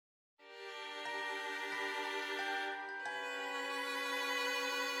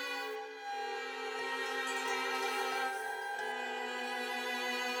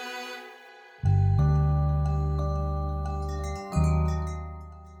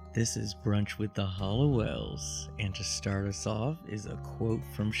This is Brunch with the Hollowells, and to start us off is a quote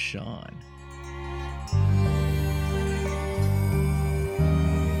from Sean.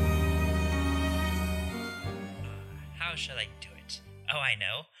 How shall I do it? Oh, I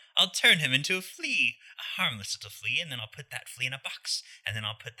know. I'll turn him into a flea, a harmless little flea, and then I'll put that flea in a box, and then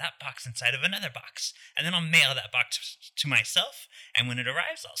I'll put that box inside of another box, and then I'll mail that box to myself, and when it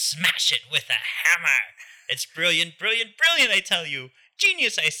arrives, I'll smash it with a hammer. It's brilliant, brilliant, brilliant, I tell you.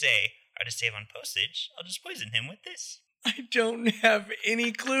 Genius, I say. Or to save on postage, I'll just poison him with this. I don't have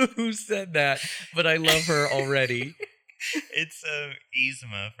any clue who said that, but I love her already. It's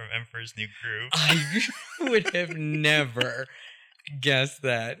Yzma from Emperor's New Groove. I would have never guessed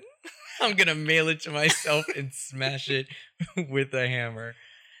that. I'm going to mail it to myself and smash it with a hammer.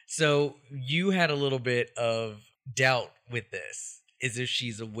 So you had a little bit of doubt with this, as if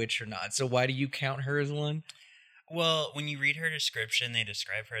she's a witch or not. So why do you count her as one? Well, when you read her description, they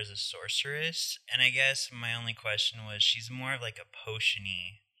describe her as a sorceress, and I guess my only question was she's more of like a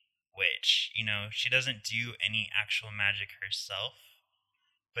potion-y witch. You know, she doesn't do any actual magic herself,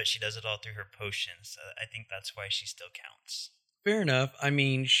 but she does it all through her potions, so I think that's why she still counts. Fair enough. I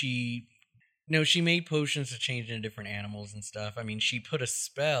mean, she made potions to change into different animals and stuff. I mean, she put a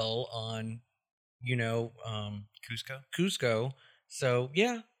spell on, Cusco. So,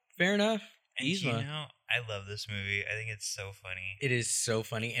 yeah, fair enough. And Yzma. I love this movie. I think it's so funny. It is so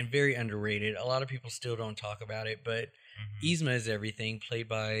funny and very underrated. A lot of people still don't talk about it, but Yzma is everything, played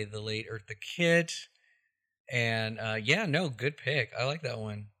by the late Eartha Kitt. And good pick. I like that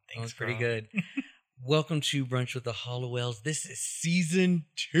one. Thanks, that was pretty bro. good. Welcome to Brunch with the Hollowells. This is season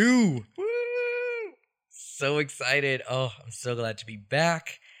 2. Woo! So excited. Oh, I'm so glad to be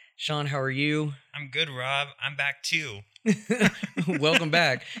back. Sean, how are you? I'm good, Rob. I'm back too. Welcome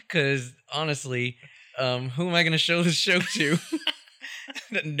back. Because honestly, who am I going to show this show to?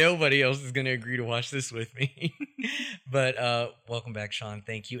 Nobody else is going to agree to watch this with me. But welcome back, Sean.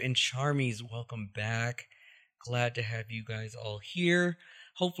 Thank you. And Charmies, welcome back. Glad to have you guys all here.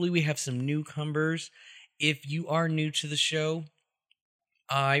 Hopefully we have some newcomers. If you are new to the show,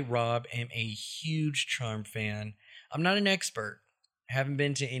 I, Rob, am a huge charm fan. I'm not an expert. I haven't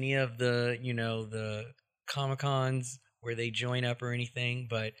been to any of the, the Comic-Cons where they join up or anything,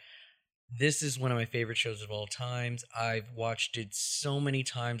 but this is one of my favorite shows of all times. I've watched it so many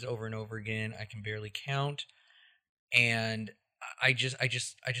times over and over again. I can barely count. And I just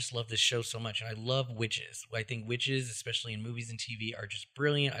love this show so much. And I love witches. I think witches, especially in movies and TV, are just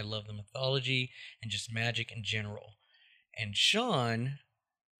brilliant. I love the mythology and just magic in general. And Sean,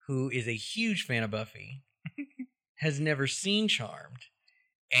 who is a huge fan of Buffy, has never seen Charmed.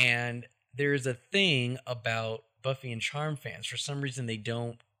 And there's a thing about Buffy and Charmed fans. For some reason, they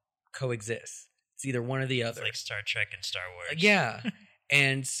don't coexist. It's either one or the other. It's like Star Trek and Star Wars. Yeah.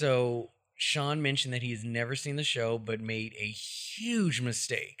 And so Sean mentioned that he's never seen the show, but made a huge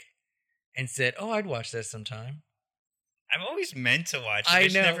mistake and said, "Oh, I'd watch that sometime." I've always meant to watch it. I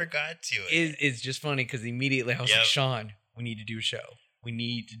Just know. never got to it. It's just funny because immediately I was like, "Sean, we need to do a show. We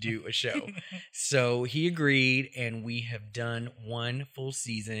need to do a show." So he agreed, and we have done one full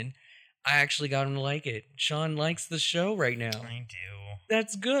season. I actually got him to like it. Sean likes the show right now. I do.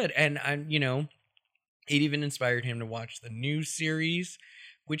 That's good. And it even inspired him to watch the new series,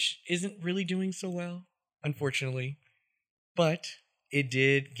 which isn't really doing so well, unfortunately. But it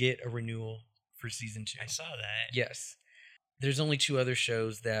did get a renewal for season 2. I saw that. Yes. There's only 2 other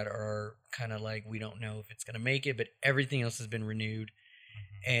shows that are kind of like, we don't know if it's going to make it, but everything else has been renewed,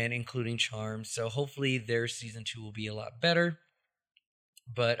 and including Charm. So hopefully their season 2 will be a lot better.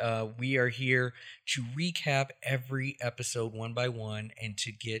 But we are here to recap every episode one by one and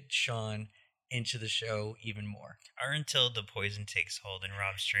to get Sean into the show even more. Or until the poison takes hold in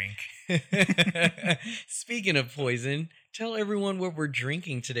Rob's drink. Speaking of poison, tell everyone what we're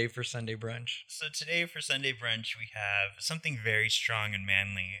drinking today for Sunday brunch. So today for Sunday brunch, we have something very strong and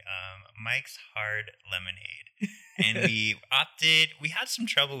manly, Mike's Hard Lemonade. And we had some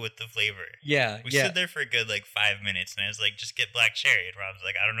trouble with the flavor. Yeah, We stood there for a good 5 minutes, and I was like, just get black cherry. And Rob's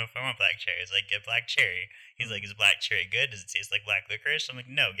like, I don't know if I want black cherry. I was like, get black cherry. He's like, is black cherry good? Does it taste like black licorice? I'm like,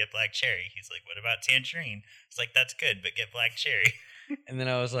 no, get black cherry. He's like, what about tangerine? It's like, that's good, but get black cherry. And then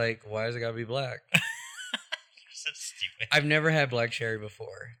I was like, why does it gotta be black? You're so stupid. I've never had black cherry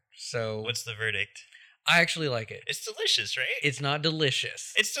before. So What's the verdict? I actually like it. It's delicious, right? It's not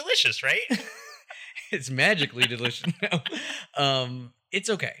delicious. It's delicious, right? It's magically delicious. No. It's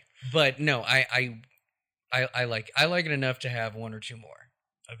okay. But no, I like it enough to have 1 or 2 more.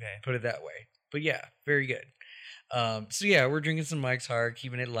 Okay. Put it that way. But yeah, very good. So yeah, we're drinking some Mike's Hard,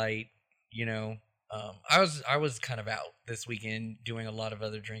 keeping it light, I was kind of out this weekend doing a lot of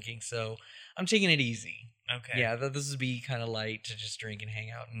other drinking, so I'm taking it easy. Okay. Yeah, this would be kind of light to just drink and hang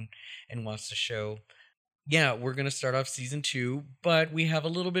out and watch the show. Yeah, we're gonna start off season 2, but we have a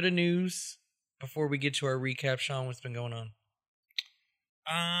little bit of news before we get to our recap. Sean, what's been going on?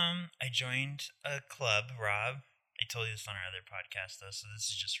 I joined a club, Rob. I told you this on our other podcast, though, so this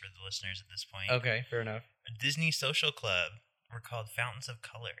is just for the listeners at this point. Okay, fair enough. A Disney social club. We're called Fountains of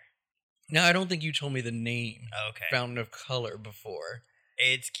Color. No, I don't think you told me the name. Okay. Fountain of Color before.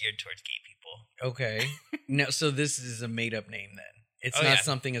 It's geared towards gay people. Okay. No, so this is a made-up name then. It's not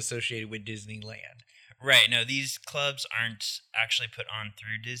something associated with Disneyland. Right. No, these clubs aren't actually put on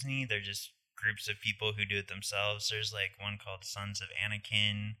through Disney. They're just groups of people who do it themselves. There's like one called Sons of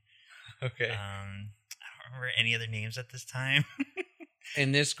Anakin. Okay. I don't remember any other names at this time.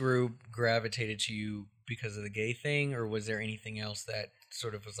 And this group gravitated to you because of the gay thing, or was there anything else that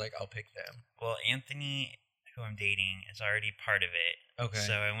sort of was like, I'll pick them? Well, Anthony, who I'm dating, is already part of it. Okay.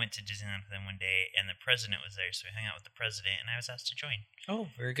 So I went to Disneyland with him one day, and the president was there, so we hung out with the president, and I was asked to join. Oh,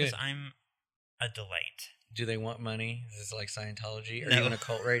 very good. Because I'm a delight. Do they want money? Is this like Scientology? Are No. you in a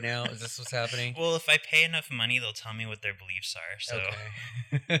cult right now? Is this what's happening? Well, if I pay enough money, they'll tell me what their beliefs are. So,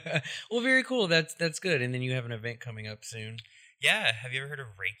 okay. Well, very cool. That's good. And then you have an event coming up soon. Yeah. Have you ever heard of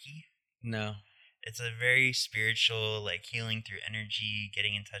Reiki? No. It's a very spiritual, like healing through energy,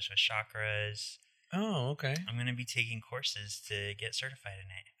 getting in touch with chakras. Oh, okay. I'm going to be taking courses to get certified in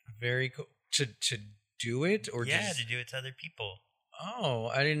it. Very cool. To do it, or to do it to other people. Oh,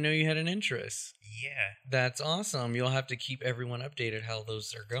 I didn't know you had an interest. Yeah. That's awesome. You'll have to keep everyone updated how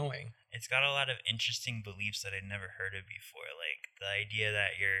those are going. It's got a lot of interesting beliefs that I'd never heard of before, like the idea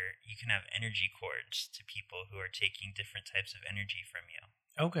that you can have energy cords to people who are taking different types of energy from you.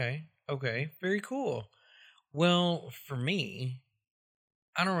 Okay. Very cool. Well, for me,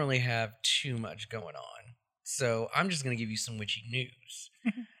 I don't really have too much going on. So I'm just going to give you some witchy news.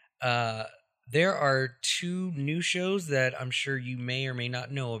 There are 2 new shows that I'm sure you may or may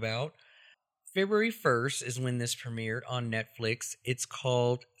not know about. February 1st is when this premiered on Netflix. It's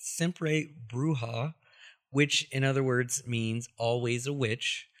called Siempre Bruja, which in other words means always a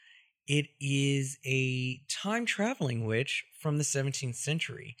witch. It is a time-traveling witch from the 17th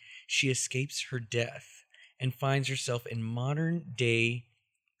century. She escapes her death and finds herself in modern-day,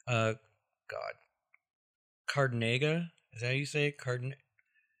 Cardenega? Is that how you say it?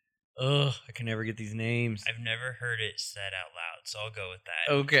 Ugh, I can never get these names. I've never heard it said out loud, so I'll go with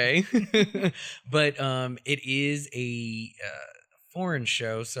that. Okay. But it is a foreign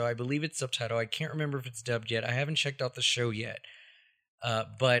show, so I believe it's subtitled. I can't remember if it's dubbed yet. I haven't checked out the show yet.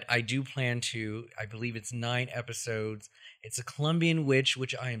 But I do plan to. I believe it's 9 episodes. It's a Colombian witch,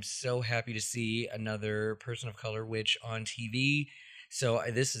 which I am so happy to see another person of color witch on TV. So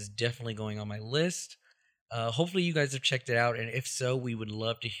this is definitely going on my list. Hopefully you guys have checked it out, and if so, we would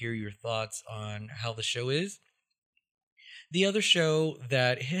love to hear your thoughts on how the show is. The other show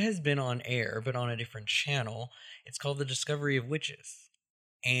that has been on air, but on a different channel, it's called The Discovery of Witches,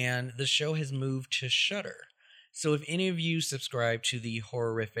 and the show has moved to Shudder. So if any of you subscribe to the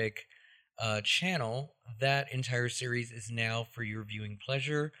Horrific channel, that entire series is now for your viewing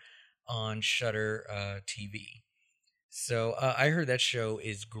pleasure on Shudder TV. So I heard that show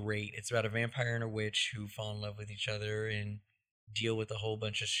is great. It's about a vampire and a witch who fall in love with each other and deal with a whole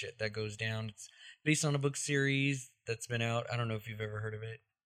bunch of shit that goes down. It's based on a book series that's been out. I don't know if you've ever heard of it.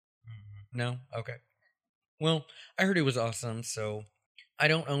 Mm-hmm. No? Okay. Well, I heard it was awesome, so I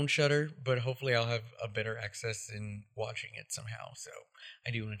don't own Shudder, but hopefully I'll have a better access in watching it somehow. So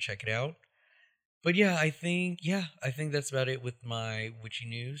I do want to check it out. But yeah, I think that's about it with my witchy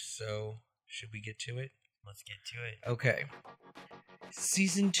news. So should we get to it? Let's get to it. Okay.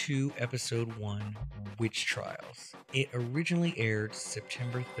 Season 2, Episode 1, Witch Trials. It originally aired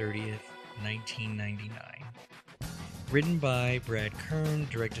September 30th, 1999. Written by Brad Kern,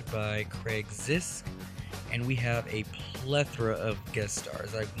 directed by Craig Zisk, and we have a plethora of guest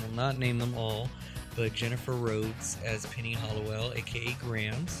stars. I will not name them all, but Jennifer Rhodes as Penny Hollowell, aka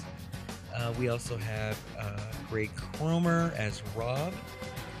Grams. We also have Greg Cromer as Rob,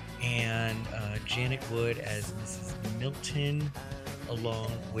 and Janet Wood as Mrs. Milton,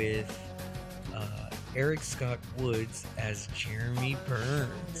 along with Eric Scott Woods as Jeremy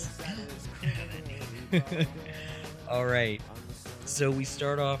Burns. All right, so we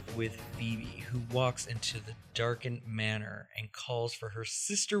start off with Phoebe, who walks into the darkened manor and calls for her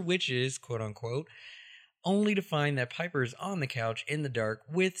sister witches, quote unquote, only to find that Piper is on the couch in the dark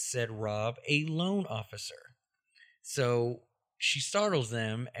with said Rob, a loan officer. So she startles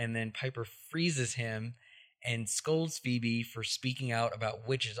them, and then Piper freezes him and scolds Phoebe for speaking out about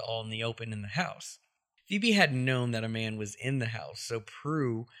witches all in the open in the house. Phoebe hadn't known that a man was in the house, so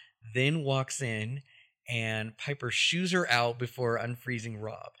Prue then walks in and Piper shoos her out before unfreezing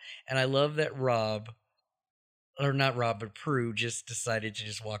Rob. And I love that but Prue just decided to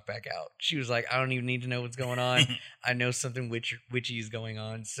just walk back out. She was like, I don't even need to know what's going on. I know something witchy is going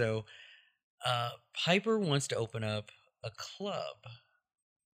on. So Piper wants to open up a club,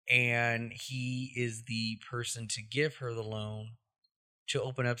 and he is the person to give her the loan to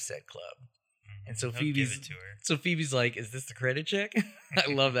open up said club. And so Phoebe's like, is this the credit check?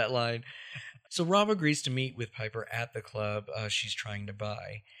 I love that line. So Rob agrees to meet with Piper at the club she's trying to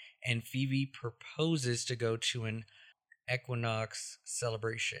buy. And Phoebe proposes to go to an equinox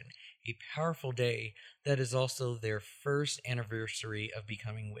celebration, a powerful day that is also their first anniversary of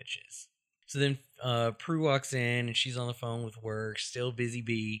becoming witches. So then Prue walks in and she's on the phone with work, still busy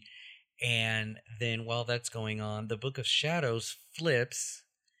bee. And then while that's going on, the Book of Shadows flips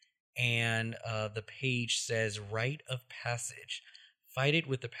and the page says Rite of Passage. Fight it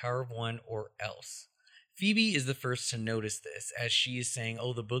with the power of one or else. Phoebe is the first to notice this as she is saying,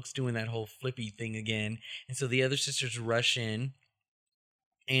 oh, the book's doing that whole flippy thing again. And so the other sisters rush in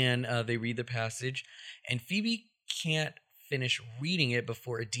and they read the passage. And Phoebe can't finish reading it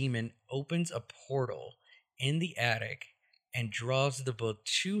before a demon opens a portal in the attic and draws the book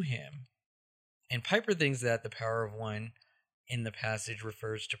to him. And Piper thinks that the power of one in the passage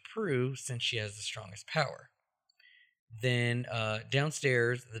refers to Prue since she has the strongest power. Then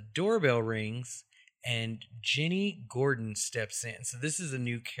downstairs, the doorbell rings and Jenny Gordon steps in. So this is a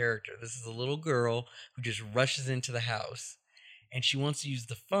new character. This is a little girl who just rushes into the house and she wants to use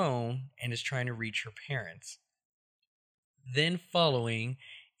the phone and is trying to reach her parents. Then following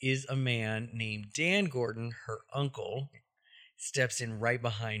is a man named Dan Gordon, her uncle, steps in right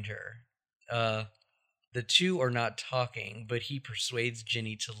behind her. The two are not talking, but he persuades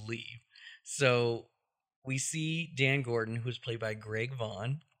Jenny to leave. So we see Dan Gordon, who's played by Greg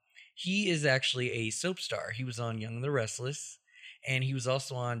Vaughn. He is actually a soap star. He was on Young and the Restless, and he was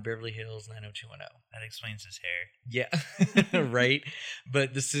also on Beverly Hills 90210. That explains his hair. Yeah, right?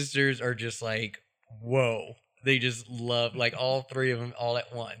 But the sisters are just like, whoa. They just love, like, all three of them all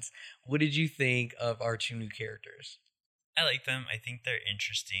at once. What did you think of our two new characters? I like them. I think they're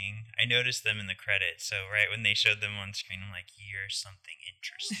interesting. I noticed them in the credits. So right when they showed them on screen, I'm like, you're something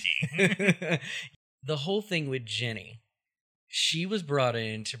interesting. The whole thing with Jenny, she was brought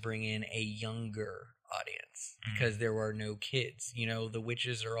in to bring in a younger audience because there were no kids. You know, the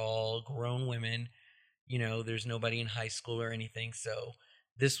witches are all grown women. You know, there's nobody in high school or anything. So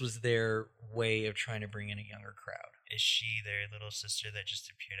this was their way of trying to bring in a younger crowd. Is she their little sister that just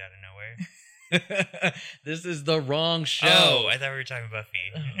appeared out of nowhere? This is the wrong show. Oh, I thought we were talking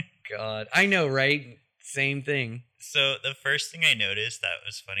Buffy. Oh, God. I know, right? Same thing. So the first thing I noticed that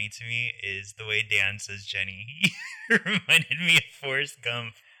was funny to me is the way Dan says Jenny. He reminded me of Forrest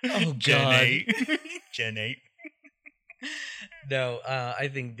Gump. Oh, God. Jenny. No, I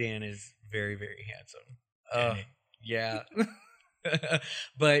think Dan is very, very handsome. Yeah.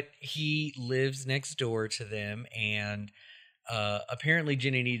 But he lives next door to them, and apparently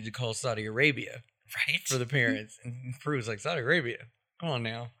Jenny needed to call Saudi Arabia for the parents. And Prue was like, Saudi Arabia? Come on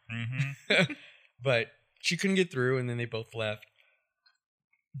now. Mm-hmm. But she couldn't get through, and then they both left.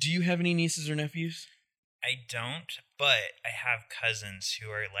 Do you have any nieces or nephews? I don't, but I have cousins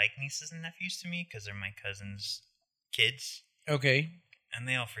who are like nieces and nephews to me because they're my cousin's kids. Okay. And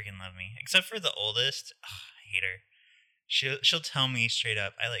they all freaking love me. Except for the oldest. Ugh, I hate her. She'll tell me straight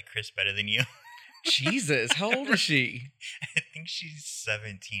up, I like Chris better than you. Jesus, how old is she? I think she's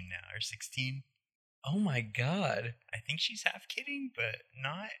 17 now, or 16. Oh my God. I think she's half kidding, but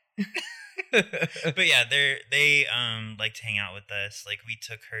not. But yeah, they like to hang out with us. Like, we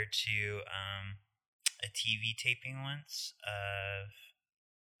took her to a TV taping once of,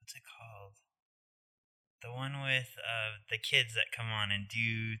 what's it called? The one with the kids that come on and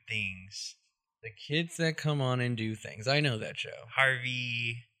do things. The kids that come on and do things. I know that show.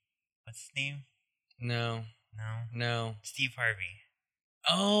 Harvey, what's his name? No. Steve Harvey.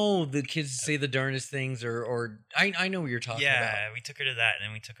 Oh, the kids say the darndest things, or I know what you're talking about. Yeah, we took her to that, and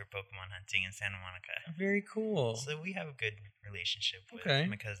then we took her Pokemon hunting in Santa Monica. Very cool. So we have a good relationship with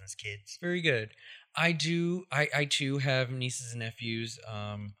my cousin's kids. Very good. I too have nieces and nephews,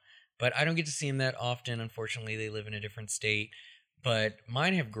 but I don't get to see them that often. Unfortunately, they live in a different state. But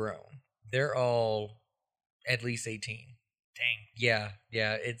mine have grown. They're all at least 18. Dang. Yeah,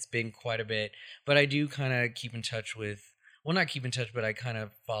 it's been quite a bit. But I do kind of keep in touch with, well, not keep in touch, but I kind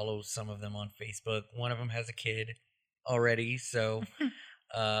of follow some of them on Facebook. One of them has a kid already, so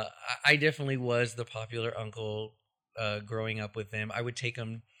I definitely was the popular uncle growing up with them. I would take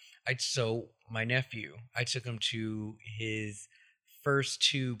him. So my nephew, I took him to his first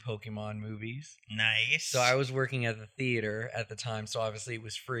two Pokemon movies. Nice. So I was working at the theater at the time, so obviously it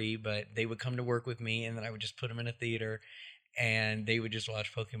was free, but they would come to work with me, and then I would just put them in a theater, and they would just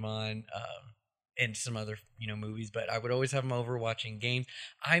watch Pokemon and some other movies. But I would always have them over watching games.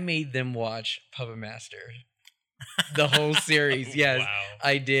 I made them watch Puppet Master, the whole series. Yes, Wow.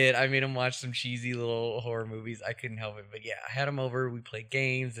 I did. I made them watch some cheesy little horror movies. I couldn't help it, but yeah, I had them over. We played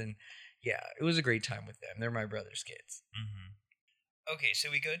games, and yeah, it was a great time with them. They're my brother's kids. Mm-hmm. Okay, so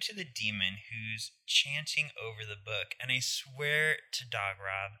we go to the demon who's chanting over the book, and I swear to Dog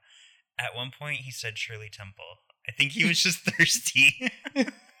Rob, at one point he said Shirley Temple. I think he was just thirsty.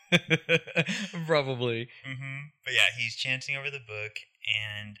 Probably. But yeah, he's chanting over the book,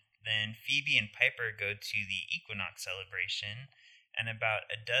 and then Phoebe and Piper go to the equinox celebration, and about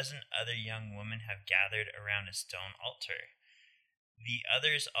a dozen other young women have gathered around a stone altar. The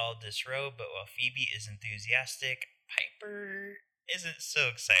others all disrobe, but while Phoebe is enthusiastic, Piper isn't so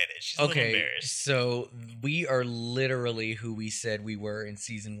excited. She's a little embarrassed. So we are literally who we said we were in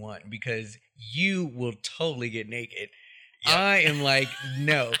season 1, because you will totally get naked. Yep. I am like,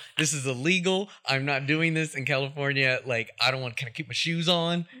 no, this is illegal. I'm not doing this in California. Like, I don't want to keep my shoes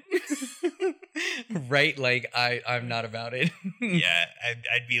on. Right? Like, I'm not about it. Yeah,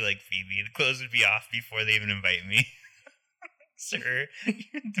 I'd be like Phoebe. The clothes would be off before they even invite me. Sir,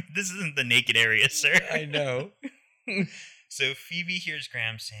 this isn't the naked area, sir. I know. So Phoebe hears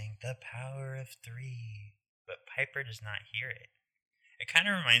Graham saying, "The power of 3," but Piper does not hear it. It kind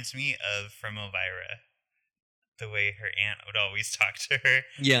of reminds me of from Elvira, the way her aunt would always talk to her.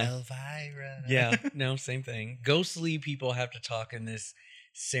 Yeah. Elvira. Yeah, no, same thing. Ghostly people have to talk in this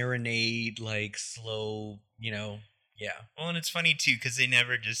serenade, like, slow, yeah. Well, and it's funny, too, because they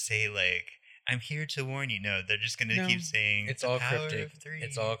never just say, like, "I'm here to warn you." No, they're just going to keep saying, it's the all power cryptic. of 3.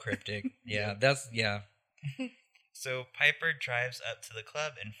 It's all cryptic. Yeah, yeah. So Piper drives up to the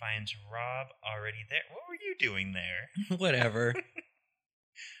club and finds Rob already there. What were you doing there? Whatever.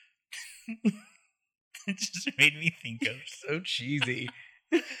 It just made me think of... So cheesy.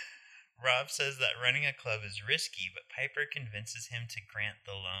 Rob says that running a club is risky, but Piper convinces him to grant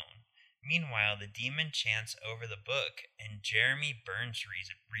the loan. Meanwhile, the demon chants over the book, and Jeremy Burns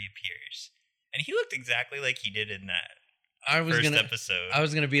reappears. And he looked exactly like he did in that first episode. I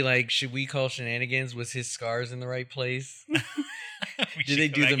was gonna be like, should we call shenanigans? Was his scars in the right place? Did they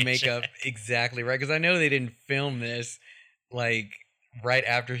do the makeup exactly right? Because I know they didn't film this like right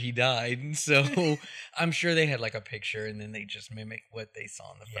after he died, so I'm sure they had like a picture and then they just mimic what they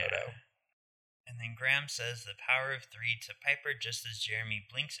saw in the photo. And then Graham says the power of 3 to Piper just as Jeremy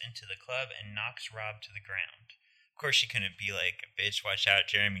blinks into the club and knocks Rob to the ground. Of course, she couldn't be like, "Bitch, watch out,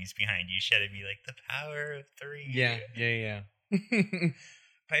 Jeremy's behind you." She had to be like, "The power of 3. Yeah.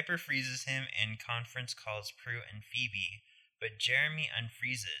 Piper freezes him and conference calls Prue and Phoebe, but Jeremy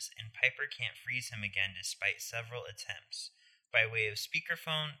unfreezes and Piper can't freeze him again despite several attempts. By way of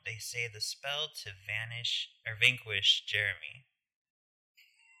speakerphone, they say the spell to vanquish Jeremy.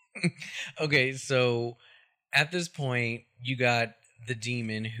 Okay, so at this point, you got the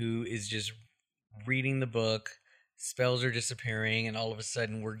demon who is just reading the book, spells are disappearing, and all of a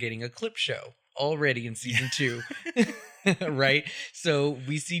sudden we're getting a clip show already in season 2. Right? So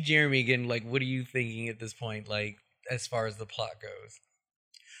we see Jeremy again. Like, what are you thinking at this point, like, as far as the plot goes?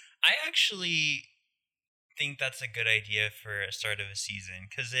 I actually think that's a good idea for a start of a season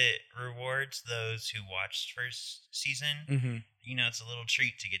because it rewards those who watched first season. Mm-hmm. You know, it's a little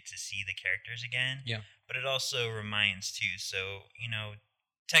treat to get to see the characters again. Yeah. But it also reminds too. So,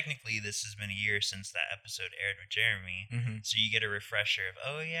 technically this has been a year since that episode aired with Jeremy. Mm-hmm. So you get a refresher of,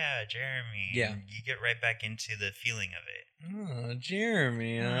 oh yeah, Jeremy. Yeah. And you get right back into the feeling of it. Oh,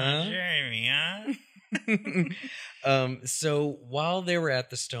 Jeremy, huh? Jeremy, huh? So while they were at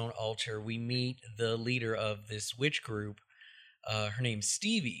the stone altar, we meet the leader of this witch group. Her name's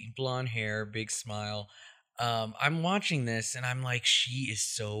Stevie, blonde hair, big smile. I'm watching this and I'm like, she is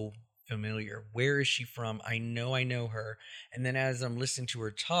so familiar. Where is she from? I know her. And then as I'm listening to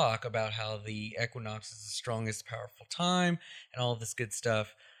her talk about how the equinox is the strongest, powerful time and all this good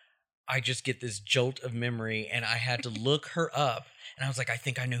stuff, I just get this jolt of memory and I had to look her up. And I was like, I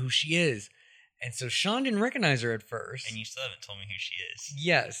think I know who she is. And so Sean didn't recognize her at first. And you still haven't told me who she is.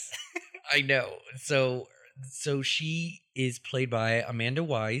 Yes, I know. So she is played by Amanda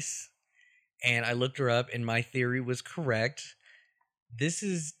Weiss. And I looked her up and my theory was correct. This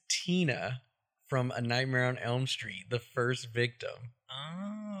is Tina from A Nightmare on Elm Street, the first victim.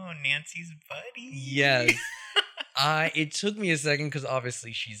 Oh, Nancy's buddy. Yes. It took me a second because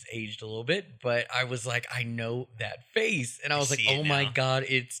obviously she's aged a little bit, but I was like, I know that face. And I I was like, see it oh my now. God,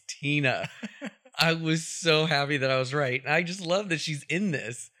 it's Tina. I was so happy that I was right. And I just love that she's in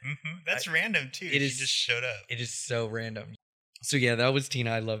this. That's random too. it She is- just showed up. It is so random. So yeah, that was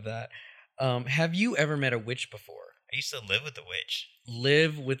Tina. I love that. Have you ever met a witch before? I used to live with a witch.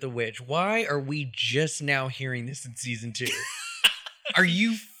 Live with a witch. Why are we just now hearing this in season 2? Are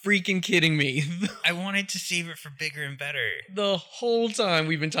you freaking kidding me? I wanted to save it for bigger and better. The whole time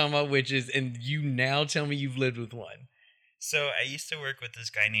we've been talking about witches, and you now tell me you've lived with one. So I used to work with this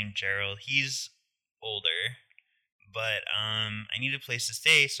guy named Gerald. He's older, but I need a place to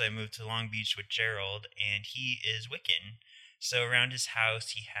stay, so I moved to Long Beach with Gerald, and he is Wiccan. So around his house,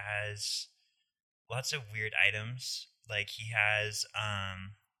 he has lots of weird items. Like he has, I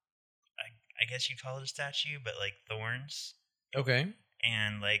guess you'd call it a statue, but like thorns. Okay.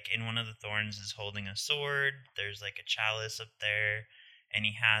 And like in one of the thorns is holding a sword. There's like a chalice up there, and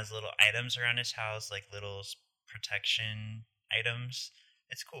he has little items around his house, like little protection items.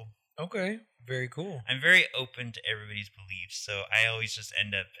 It's cool. Okay. Very cool. I'm very open to everybody's beliefs, so I always just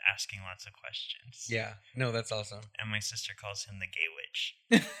end up asking lots of questions. Yeah. No, that's awesome. And my sister calls him the gay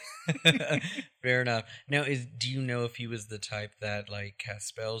witch. Fair enough. Now, do you know if he was the type that like cast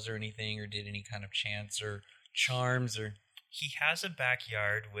spells or anything, or did any kind of chants or charms or? He has a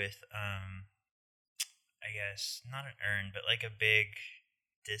backyard with, I guess not an urn, but like a big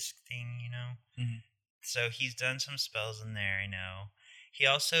disc thing, you know. Mm-hmm. So he's done some spells in there, I know. He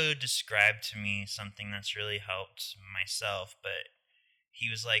also described to me something that's really helped myself, but he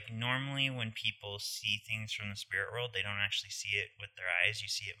was like, normally when people see things from the spirit world, they don't actually see it with their eyes. You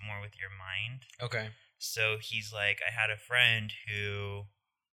see it more with your mind. Okay. So he's like, I had a friend who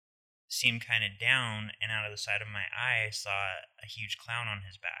seemed kind of down, and out of the side of my eye, I saw a huge clown on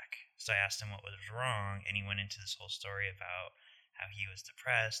his back. So I asked him what was wrong, and he went into this whole story about how he was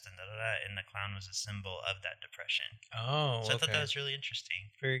depressed and and the clown was a symbol of that depression. Oh, so I thought that was really interesting.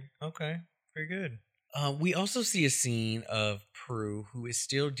 Very good. We also see a scene of Prue, who is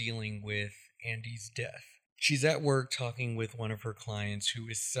still dealing with Andy's death. She's at work talking with one of her clients who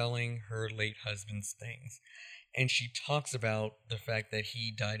is selling her late husband's things. And she talks about the fact that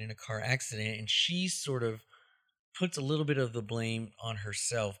he died in a car accident, and she sort of puts a little bit of the blame on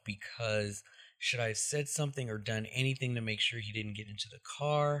herself because should I have said something or done anything to make sure he didn't get into the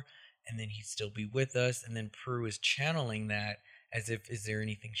car and then he'd still be with us? And then Prue is channeling that as if, is there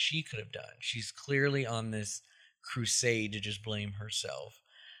anything she could have done? She's clearly on this crusade to just blame herself.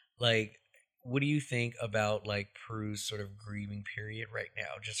 Like, what do you think about like Prue's sort of grieving period right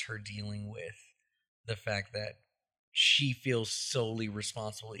now? Just her dealing with the fact that she feels solely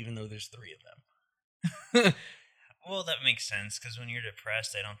responsible, even though there's 3 of them. Well, that makes sense, because when you're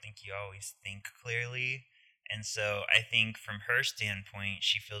depressed, I don't think you always think clearly. And so I think from her standpoint,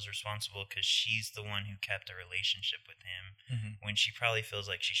 she feels responsible because she's the one who kept a relationship with him when she probably feels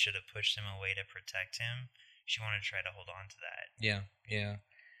like she should have pushed him away to protect him. She wanted to try to hold on to that. Yeah.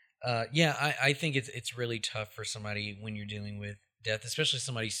 I think it's really tough for somebody when you're dealing with death, especially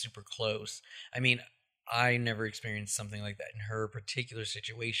somebody super close. I mean, I never experienced something like that in her particular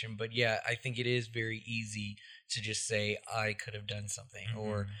situation, but yeah, I think it is very easy to just say I could have done something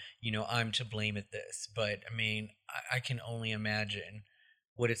or, I'm to blame at this. But I mean, I can only imagine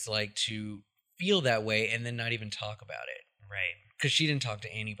what it's like to feel that way and then not even talk about it. Right. Because she didn't talk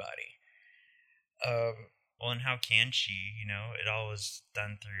to anybody. Well, and how can she? It all was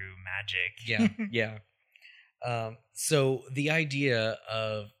done through magic. Yeah. So the idea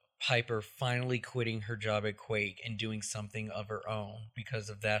of Piper finally quitting her job at Quake and doing something of her own because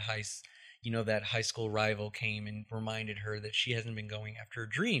of that that high school rival came and reminded her that she hasn't been going after her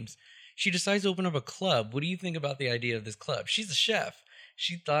dreams. She decides to open up a club. What do you think about the idea of this club? She's a chef.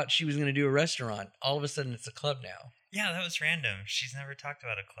 She thought she was going to do a restaurant. All of a sudden, it's a club now. Yeah, that was random. She's never talked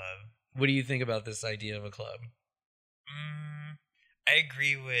about a club. What do you think about this idea of a club? I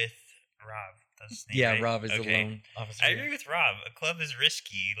agree with Rob. That's his name, yeah, right? Rob is the loan officer. I agree with Rob. A club is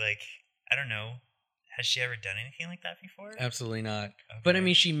risky. Like, I don't know. Has she ever done anything like that before? Absolutely not. Okay. But I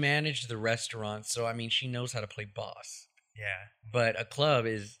mean, she managed the restaurant, so I mean, she knows how to play boss. Yeah. But a club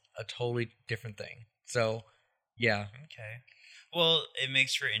is a totally different thing. So, yeah. Okay. Well, it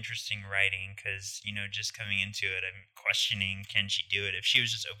makes for interesting writing because, just coming into it, I'm questioning, can she do it? If she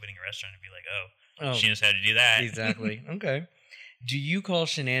was just opening a restaurant, I'd be like, oh, she knows how to do that. Exactly. Okay. Do you call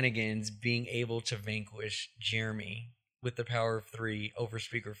shenanigans being able to vanquish Jeremy with the power of 3 over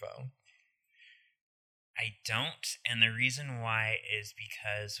speakerphone? I don't. And the reason why is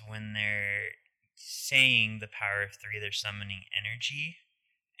because when they're saying the power of 3, they're summoning energy.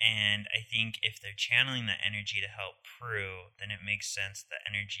 And I think if they're channeling that energy to help Prue, then it makes sense that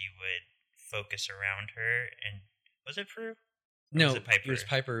energy would focus around her. And was it Prue? Or No, was it Piper? it was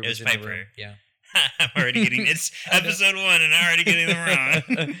Piper. It was in the Piper. room. Yeah. I'm already getting it's episode 1 and I'm already getting them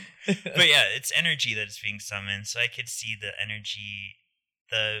wrong. But yeah, it's energy that's being summoned, so I could see the energy.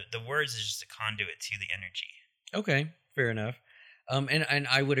 The words is just a conduit to the energy. Okay, fair enough. And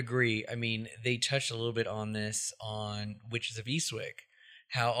I would agree. I mean, they touched a little bit on this on Witches of Eastwick,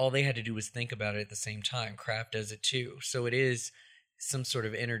 how all they had to do was think about it at the same time. Kraft does it too. So it is some sort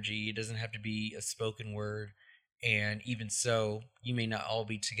of energy. It doesn't have to be a spoken word. And even so, you may not all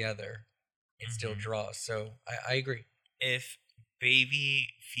be together. It still draws. So I agree. If baby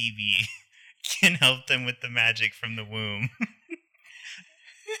Phoebe can help them with the magic from the womb.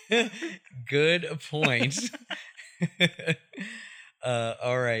 Good point.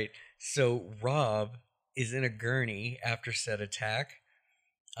 All right. So Rob is in a gurney after said attack,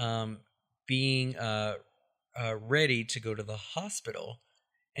 being ready to go to the hospital,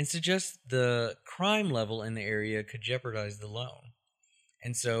 and suggests the crime level in the area could jeopardize the loan.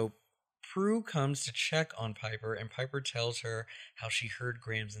 And so Prue comes to check on Piper, and Piper tells her how she heard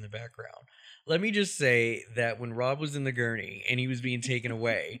Grams in the background. Let me just say that when Rob was in the gurney and he was being taken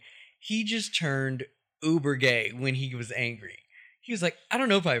away, he just turned uber gay when he was angry. He was like, I don't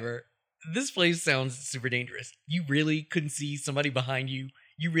know, Piper. This place sounds super dangerous. You really couldn't see somebody behind you.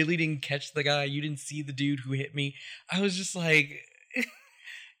 You really didn't catch the guy. You didn't see the dude who hit me. I was just like...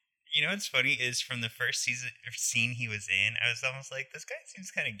 You know what's funny is from the first scene he was in, I was almost like, this guy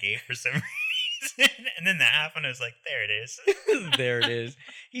seems kind of gay for some reason. And then that happened, I was like, there it is. There it is.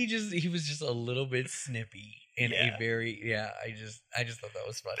 He was just a little bit snippy in a very, I just thought that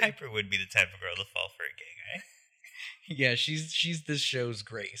was funny. Piper would be the type of girl to fall for a gay guy. Yeah, she's this show's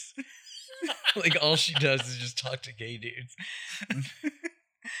Grace. Like all she does is just talk to gay dudes.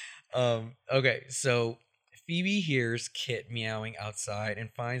 Okay, so Phoebe hears Kit meowing outside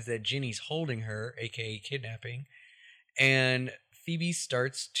and finds that Ginny's holding her, aka kidnapping, and Phoebe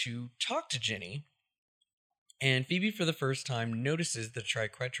starts to talk to Ginny. And Phoebe, for the first time, notices the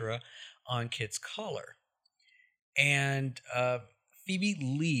triquetra on Kit's collar. And Phoebe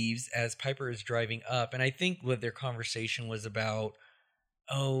leaves as Piper is driving up, and I think what their conversation was about,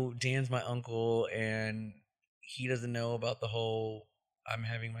 oh, Dan's my uncle, and he doesn't know about the whole I'm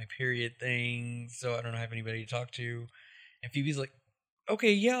having my period thing, so I don't have anybody to talk to. And Phoebe's like,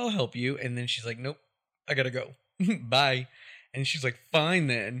 okay, yeah, I'll help you. And then she's like, nope, I gotta go. Bye. And she's like, fine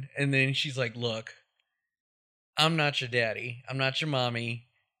then. And then she's like, look, I'm not your daddy. I'm not your mommy.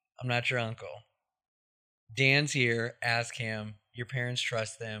 I'm not your uncle. Dan's here. Ask him. Your parents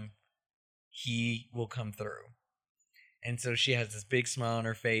trust them. He will come through. And so she has this big smile on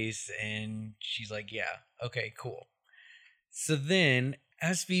her face, and she's like, yeah, okay, cool. So then,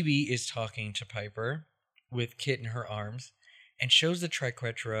 as Phoebe is talking to Piper with Kit in her arms and shows the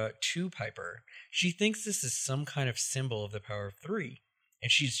triquetra to Piper, she thinks this is some kind of symbol of the power of 3,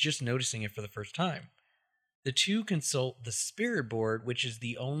 and she's just noticing it for the first time. The two consult the spirit board, which is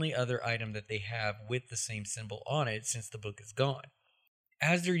the only other item that they have with the same symbol on it since the book is gone.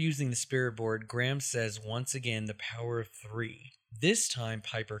 As they're using the spirit board, Graham says once again the power of 3. This time,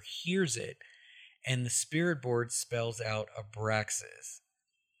 Piper hears it, and the spirit board spells out Abraxas.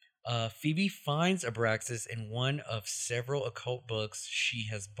 Phoebe finds Abraxas in one of several occult books she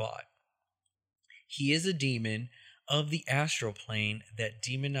has bought. He is a demon of the astral plane that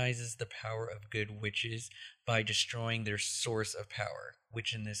demonizes the power of good witches by destroying their source of power,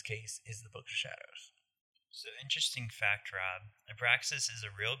 which in this case is the Book of Shadows. So, interesting fact, Rob. Abraxas is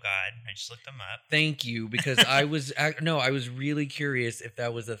a real god. I just looked him up. Thank you, because I was really curious if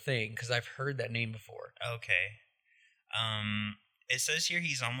that was a thing, because I've heard that name before. Okay. It says here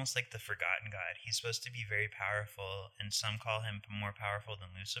he's almost like the forgotten god. He's supposed to be very powerful, and some call him more powerful than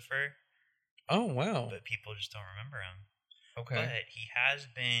Lucifer. Oh, wow. But people just don't remember him. Okay. But he has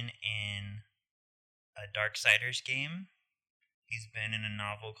been in a Darksiders game. He's been in a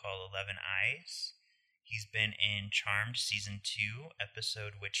novel called 11 Eyes. He's been in Charmed Season 2,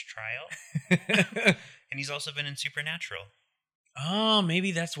 episode Witch Trial. And he's also been in Supernatural. Oh,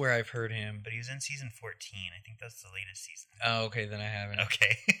 maybe that's where I've heard him. But he was in Season 14. I think that's the latest season. Oh, okay, then I haven't.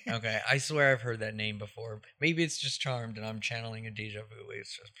 Okay. Okay, I swear I've heard that name before. Maybe it's just Charmed and I'm channeling a deja vu.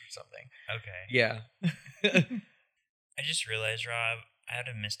 It's just something. Okay. Yeah. I just realized, Rob, I had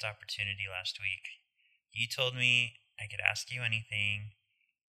a missed opportunity last week. You told me I could ask you anything.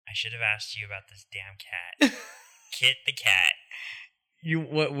 I should have asked you about this damn cat. Kit the cat.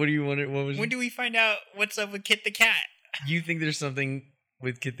 What do you want? What was? When do we find out what's up with Kit the cat? You think there's something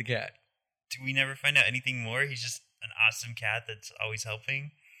with Kit the cat? Do we never find out anything more? He's just an awesome cat that's always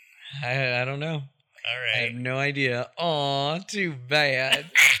helping. I don't know. All I have right. no idea. Aw, too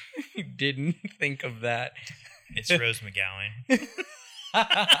bad. Didn't think of that. It's Rose McGowan.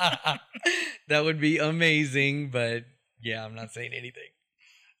 That would be amazing, but yeah, I'm not saying anything.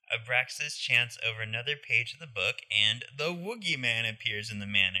 Abraxas chants over another page of the book, and the Woogie Man appears in the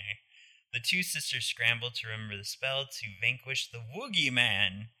manor. The two sisters scramble to remember the spell to vanquish the Woogie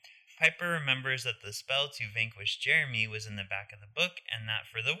Man. Piper remembers that the spell to vanquish Jeremy was in the back of the book, and that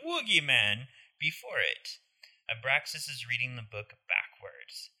for the Woogie Man before it. Abraxas is reading the book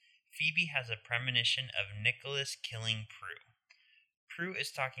backwards. Phoebe has a premonition of Nicholas killing Prue. Prue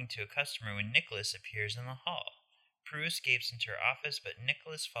is talking to a customer when Nicholas appears in the hall. Prue escapes into her office, but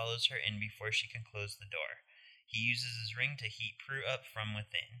Nicholas follows her in before she can close the door. He uses his ring to heat Prue up from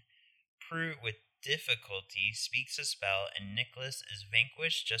within. Prue, with difficulty, speaks a spell, and Nicholas is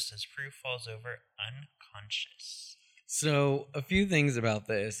vanquished just as Prue falls over unconscious. So, a few things about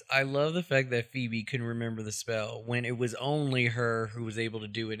this. I love the fact that Phoebe couldn't remember the spell when it was only her who was able to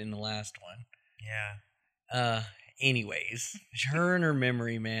do it in the last one. Yeah. Anyways, her and her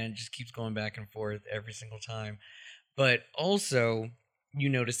memory, man, just keeps going back and forth every single time. But also, you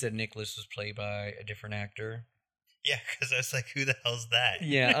notice that Nicholas was played by a different actor. Yeah, because I was like, who the hell's that?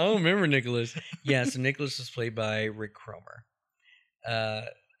 Yeah, I don't remember Nicholas. Yeah, so Nicholas was played by Rick Cromer.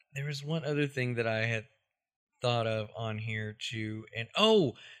 There was one other thing that I had thought of on here too. And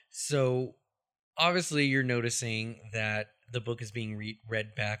so obviously you're noticing that the book is being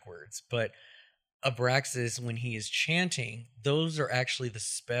read backwards, but Abraxas, when he is chanting, those are actually the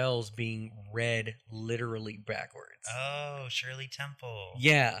spells being read literally backwards. Oh, Shirley Temple.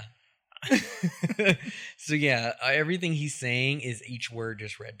 Yeah. So yeah, everything he's saying is each word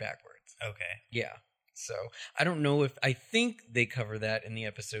just read backwards. Okay. Yeah. So I don't know I think they cover that in the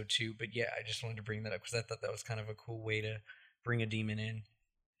episode too, but yeah, I just wanted to bring that up because I thought that was kind of a cool way to bring a demon in.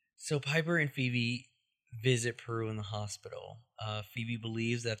 So Piper and Phoebe visit Prue in the hospital. Phoebe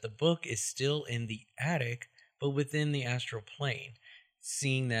believes that the book is still in the attic, but within the astral plane,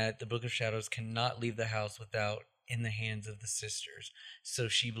 seeing that the Book of Shadows cannot leave the house without in the hands of the sisters. So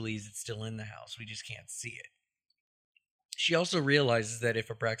she believes it's still in the house. We just can't see it. She also realizes that if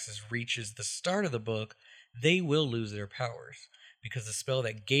Abraxas reaches the start of the book, they will lose their powers, because the spell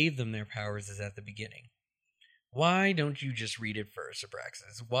that gave them their powers is at the beginning. Why don't you just read it first,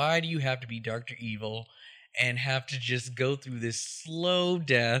 Abraxas? Why do you have to be Dr. Evil and have to just go through this slow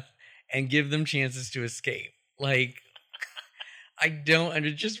death and give them chances to escape? Like, I don't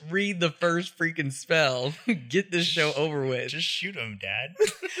just read the first freaking spell. Get this show over with. Just shoot him, Dad.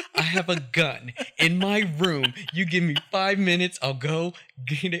 I have a gun in my room. You give me 5 minutes, I'll go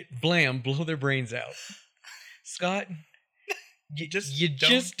get it. Blam, blow their brains out. Scott, you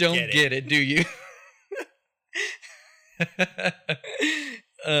just don't get it, do you?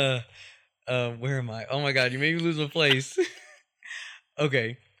 Where am I? Oh my god, you made me lose my place.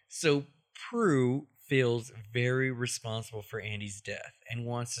 Okay, so Prue feels very responsible for Andy's death and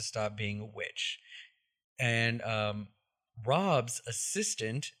wants to stop being a witch. And Rob's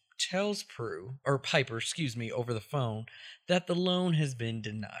assistant tells Piper, over the phone that the loan has been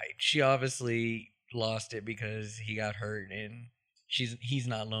denied. She obviously lost it because he got hurt, and he's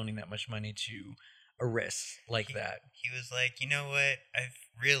not loaning that much money to a risk like that. He was like, you know what? I've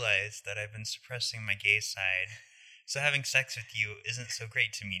realized that I've been suppressing my gay side, so having sex with you isn't so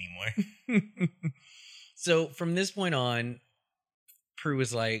great to me anymore. So from this point on, Prue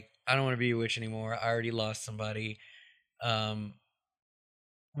was like, I don't want to be a witch anymore. I already lost somebody.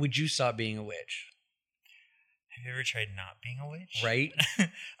 Would you stop being a witch? Have you ever tried not being a witch? Right?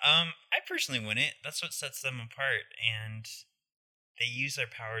 I personally wouldn't. That's what sets them apart, and they use their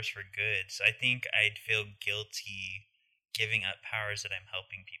powers for good. So I think I'd feel guilty giving up powers that I'm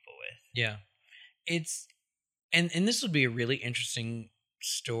helping people with. Yeah. It's and this would be a really interesting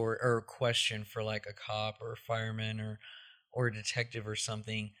story or question for like a cop or a fireman or a detective or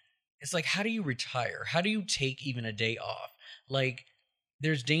something. It's like, how do you retire? How do you take even a day off? Like,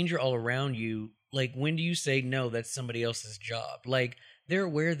 there's danger all around you. Like, when do you say, no, that's somebody else's job? Like, they're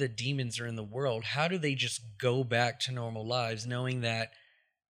aware that demons are in the world. How do they just go back to normal lives knowing that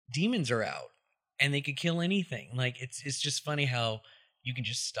demons are out and they could kill anything? Like, it's just funny how you can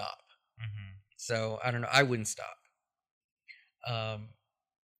just stop. Mm-hmm. So, I don't know. I wouldn't stop.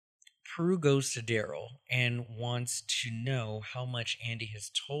 Prue goes to Daryl and wants to know how much Andy has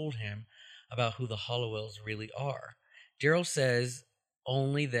told him about who the Hollowells really are. Daryl says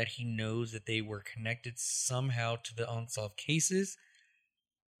only that he knows that they were connected somehow to the unsolved cases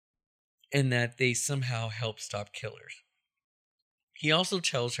and that they somehow helped stop killers. He also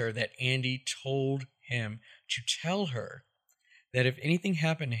tells her that Andy told him to tell her that if anything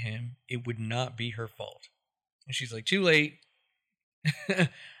happened to him, it would not be her fault. And she's like, too late. I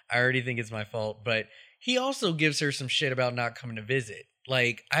already think it's my fault. But he also gives her some shit about not coming to visit.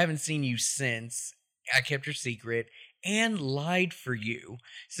 Like, I haven't seen you since. I kept your secret and lied for you.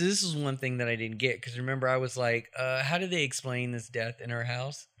 So this is one thing that I didn't get. Because remember, I was like, how did they explain this death in her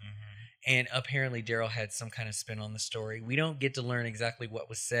house? Mm-hmm. And apparently Daryl had some kind of spin on the story. We don't get to learn exactly what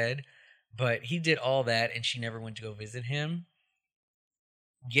was said. But he did all that and she never went to go visit him.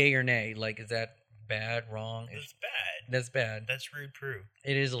 Yay or nay? Like, is that bad, wrong? That's bad. That's bad. That's rude, Prue.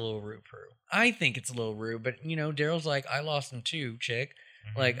 It is a little rude, Prue. I think it's a little rude, but you know, Daryl's like, I lost him too, chick.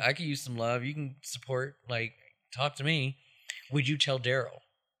 Mm-hmm. Like, I could use some love. You can support, like, talk to me. Would you tell Daryl?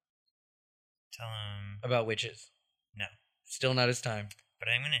 Tell him about witches? No. Still not his time. But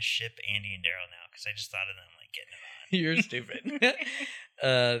I'm gonna ship Andy and Daryl now because I just thought of them like getting them on. You're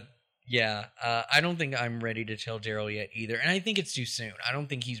stupid. Yeah, I don't think I'm ready to tell Daryl yet either. And I think it's too soon. I don't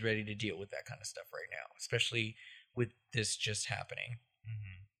think he's ready to deal with that kind of stuff right now, especially with this just happening.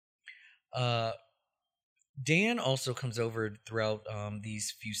 Mm-hmm. Dan also comes over throughout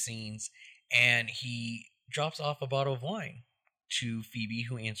these few scenes, and he drops off a bottle of wine to Phoebe,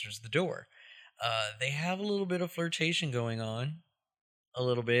 who answers the door. They have a little bit of flirtation going on. A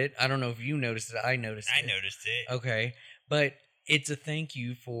little bit. I don't know if you noticed it. I noticed it. Okay. But it's a thank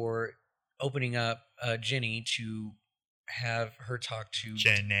you for opening up Jenny to have her talk to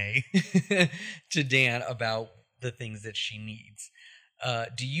Jenny to Dan about the things that she needs.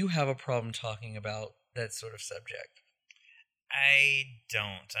 Do you have a problem talking about that sort of subject? I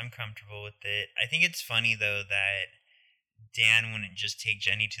don't. I'm comfortable with it. I think it's funny though that Dan wouldn't just take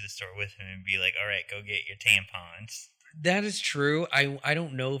Jenny to the store with him and be like, all right, go get your tampons. That is true. I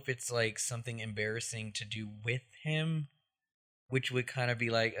don't know if it's like something embarrassing to do with him, which would kind of be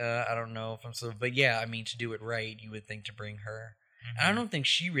like, I don't know if I'm so... But yeah, I mean, to do it right, you would think to bring her. Mm-hmm. And I don't think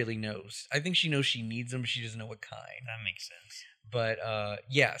she really knows. I think she knows she needs them, but she doesn't know what kind. That makes sense. But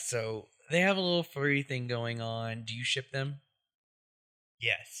yeah, so they have a little flirty thing going on. Do you ship them?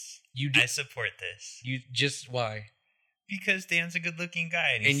 Yes. I support this. You just... Why? Because Dan's a good-looking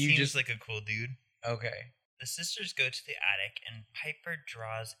guy, and he seems like a cool dude. Okay. The sisters go to the attic, and Piper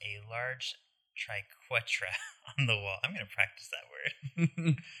draws a large triquetra on the wall. I'm going to practice that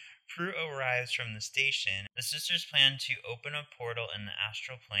word. Prue arrives from the station. The sisters plan to open a portal in the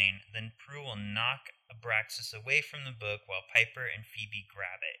astral plane. Then Prue will knock Abraxas away from the book while Piper and Phoebe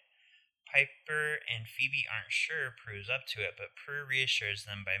grab it. Piper and Phoebe aren't sure Prue's up to it, but Prue reassures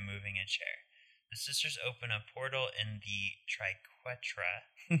them by moving a chair. The sisters open a portal in the triquetra.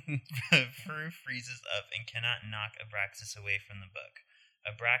 Prue freezes up and cannot knock Abraxas away from the book.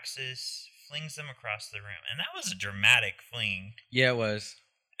 Abraxas flings them across the room. And that was a dramatic fling. Yeah, it was.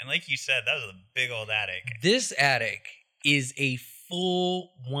 And like you said, that was a big old attic. This attic is a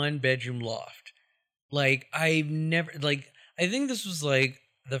full 1-bedroom loft. Like, I think this was like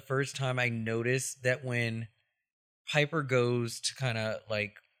the first time I noticed that when Piper goes to kind of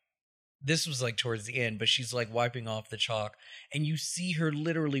like, this was like towards the end, but she's like wiping off the chalk, and you see her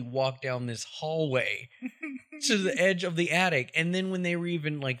literally walk down this hallway to the edge of the attic. And then when they were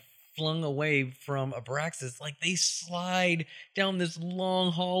even like flung away from Abraxas, like they slide down this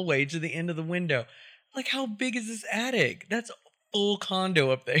long hallway to the end of the window. Like, how big is this attic? That's a full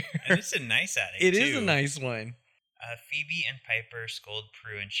condo up there. And it's a nice attic, It is a nice one. Phoebe and Piper scold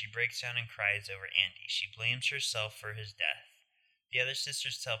Prue, and she breaks down and cries over Andy. She blames herself for his death. The other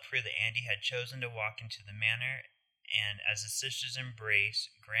sisters tell Prue that Andy had chosen to walk into the manor, and as the sisters embrace,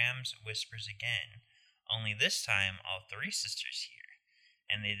 Grams whispers again. Only this time, all 3 sisters hear,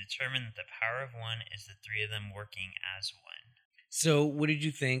 and they determine that the power of one is the 3 of them working as one. So, what did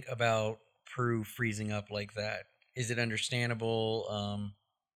you think about Prue freezing up like that? Is it understandable?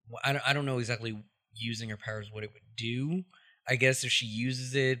 I don't know exactly using her powers what it would do. I guess if she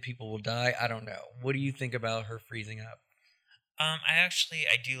uses it, people will die. I don't know. What do you think about her freezing up?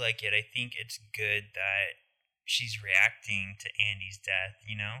 I do like it. I think it's good that she's reacting to Andy's death,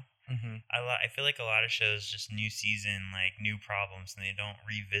 you know? Mm-hmm. I feel like a lot of shows just new season, like new problems, and they don't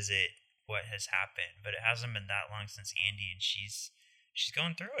revisit what has happened. But it hasn't been that long since Andy, and she's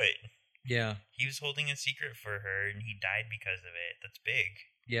going through it. Yeah. He was holding a secret for her, and he died because of it. That's big.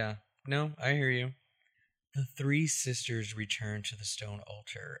 Yeah. No, I hear you. The 3 sisters return to the stone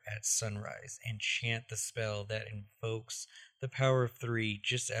altar at sunrise and chant the spell that invokes the power of 3,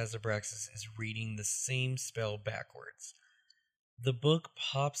 just as Abraxas is reading the same spell backwards. The book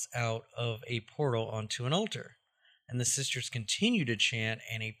pops out of a portal onto an altar, and the sisters continue to chant,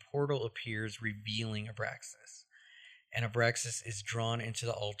 and a portal appears revealing Abraxas. And Abraxas is drawn into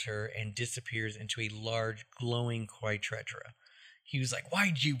the altar and disappears into a large glowing quitetra. He was like,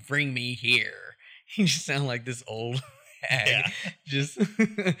 "Why'd you bring me here?" He just sounded like this old hag. Yeah. Just,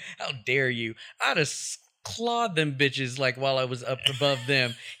 how dare you? I'd have clawed them bitches like while I was up above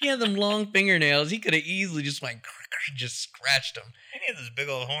them. He had them long fingernails. He could have easily just like just scratched them. And he had those big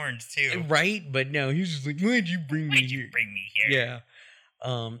old horns too. Right? But no, he was just like, "Why'd you bring me Why'd here?" you bring me here?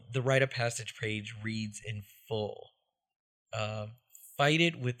 Yeah. The rite of passage page reads in full. Fight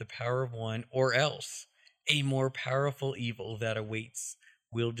it with the power of one, or else a more powerful evil that awaits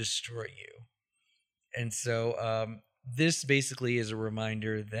will destroy you. And so this basically is a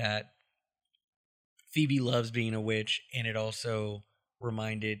reminder that Phoebe loves being a witch, and it also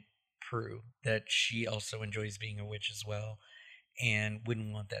reminded Prue that she also enjoys being a witch as well and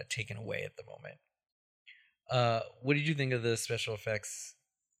wouldn't want that taken away at the moment. What did you think of the special effects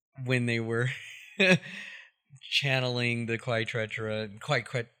when they were channeling the Triquetra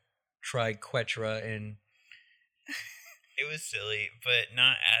and It was silly, but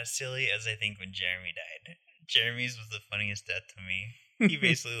not as silly as I think when Jeremy died. Jeremy's was the funniest death to me. He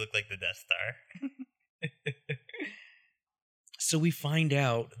basically looked like the Death Star. So we find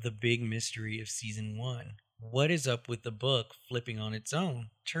out the big mystery of season 1. What is up with the book flipping on its own?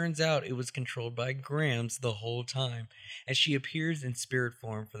 Turns out it was controlled by Grams the whole time, as she appears in spirit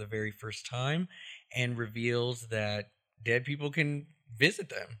form for the very first time and reveals that dead people can visit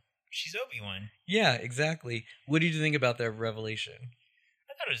them. She's Obi-Wan. Yeah, exactly. What did you think about that revelation?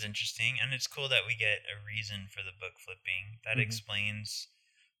 I thought it was interesting, and it's cool that we get a reason for the book flipping. That explains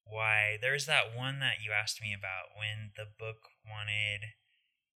why. There's that one that you asked me about when the book wanted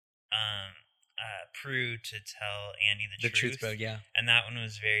Prue to tell Andy the truth. About, yeah. And that one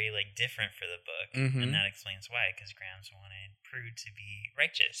was very different for the book, and that explains why, because Grams wanted Prue to be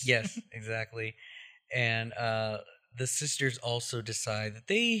righteous. Yes, exactly. And the sisters also decide that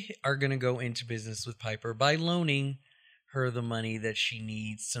they are going to go into business with Piper by loaning her the money that she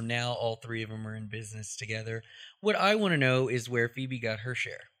needs. So now all three of them are in business together. What I want to know is where Phoebe got her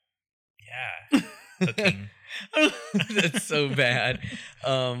share. Yeah. Cooking. That's so bad.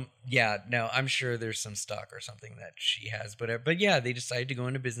 Yeah, no, I'm sure there's some stock or something that she has. But yeah, they decided to go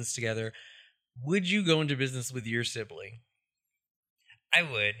into business together. Would you go into business with your sibling? I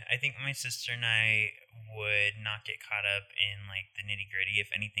would. I think my sister and I would not get caught up in the nitty gritty if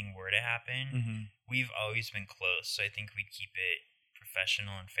anything were to happen. We've always been close, so I think we'd keep it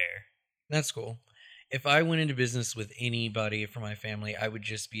professional and fair. That's cool. If I went into business with anybody from my family, I would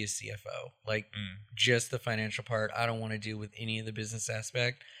just be a CFO. Just the financial part. I don't want to deal with any of the business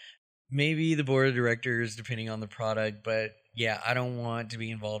aspect. Maybe the board of directors, depending on the product. But yeah, I don't want to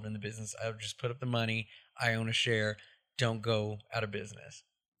be involved in the business. I would just put up the money. I own a share. Don't go out of business.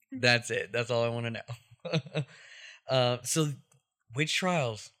 That's it. That's all I want to know. So Witch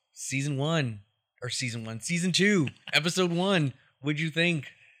Trials, season 2, episode 1. What'd you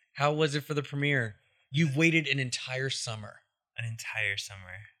think? How was it for the premiere? You've waited an entire summer.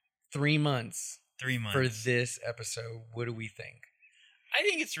 3 months. 3 months. For this episode. What do we think? I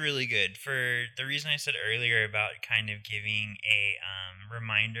think it's really good for the reason I said earlier about kind of giving a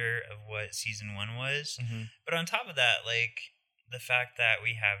reminder of what season 1 was. But on top of that, the fact that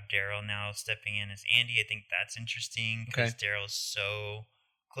we have Daryl now stepping in as Andy, I think that's interesting because Daryl's so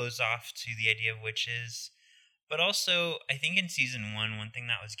closed off to the idea of witches. But also, I think in season 1, one thing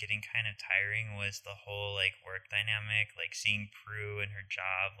that was getting kind of tiring was the whole work dynamic, seeing Prue and her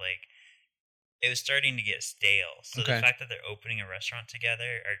job, it was starting to get stale. So the fact that they're opening a restaurant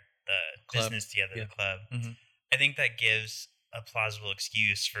together, or the business together, the club, I think that gives a plausible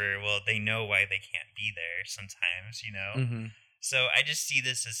excuse for, they know why they can't be there sometimes, So I just see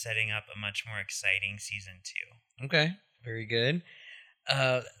this as setting up a much more exciting season 2. Okay, very good.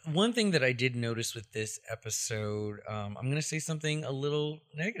 One thing that I did notice with this episode, I'm going to say something a little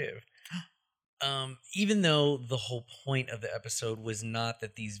negative. Even though the whole point of the episode was not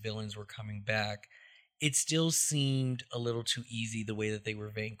that these villains were coming back, it still seemed a little too easy the way that they were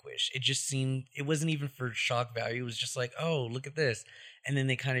vanquished. It just seemed, it wasn't even for shock value. It was just like, oh, look at this. And then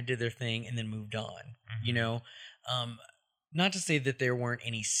they kind of did their thing and then moved on, Not to say that there weren't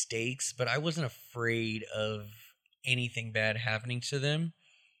any stakes, but I wasn't afraid of anything bad happening to them.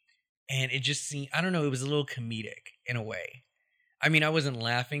 And it just seemed, I don't know, it was a little comedic in a way. I mean, I wasn't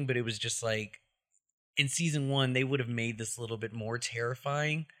laughing, but it was just in season 1, they would have made this a little bit more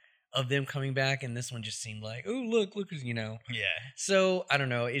terrifying of them coming back. And this one just seemed like, oh, look, Yeah. So I don't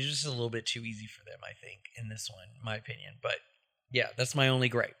know. It's just a little bit too easy for them, I think, in this one, in my opinion. But yeah, that's my only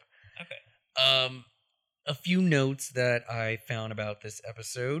gripe. Okay. A few notes that I found about this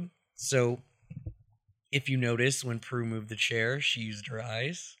episode. So if you notice, when Prue moved the chair, she used her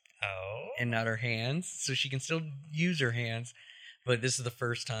eyes. Oh. And not her hands. So she can still use her hands. But this is the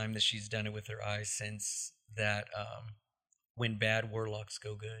first time that she's done it with her eyes since that When Bad Warlocks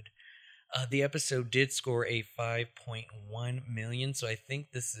Go Good. The episode did score a 5.1 million, so I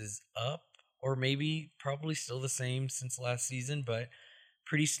think this is up, or maybe probably still the same since last season, but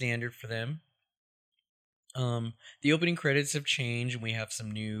pretty standard for them. The opening credits have changed, and we have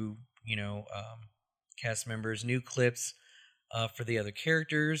some new, cast members, new clips for the other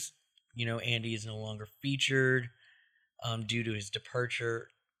characters. Andy is no longer featured due to his departure.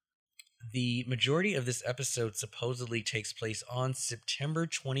 The majority of this episode supposedly takes place on September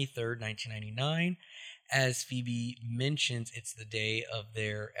 23rd, 1999. As Phoebe mentions, it's the day of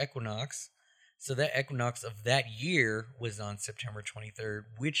their equinox. So that equinox of that year was on September 23rd,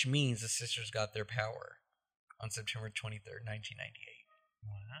 which means the sisters got their power on September 23rd,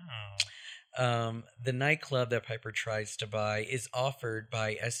 1998. Wow. The nightclub that Piper tries to buy is offered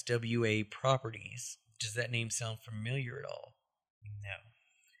by S2E1 Properties. Does that name sound familiar at all? No.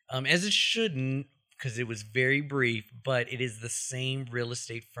 As it shouldn't, because it was very brief, but it is the same real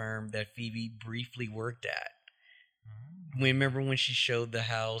estate firm that Phoebe briefly worked at. Remember when she showed the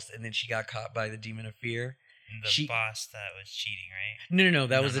house and then she got caught by the demon of fear? The boss that was cheating, right? No.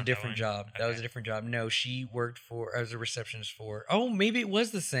 That was a different job. Okay. That was a different job. No, she worked as a receptionist for... Oh, maybe it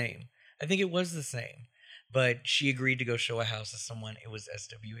was the same. I think it was the same. But she agreed to go show a house to someone. It was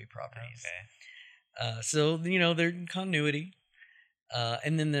S2E1 Properties. Okay. So, they're in continuity.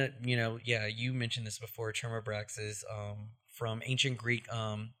 And then you mentioned this before. Termobraxis, from ancient Greek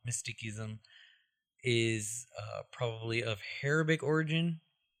mysticism, is probably of Arabic origin,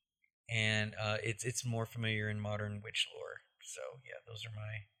 and it's more familiar in modern witch lore. So yeah, those are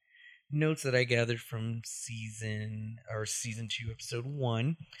my notes that I gathered from season 2, episode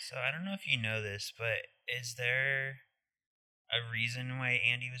 1. So I don't know if you know this, but is there a reason why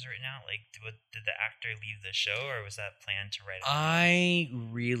Andy was written out? Like, did the actor leave the show, or was that planned to write it? I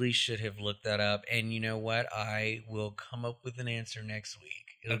really should have looked that up, and you know what? I will come up with an answer next week.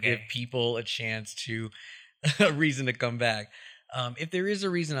 It'll give people a chance to a reason to come back. If there is a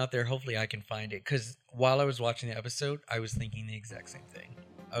reason out there, hopefully I can find it. Because while I was watching the episode, I was thinking the exact same thing.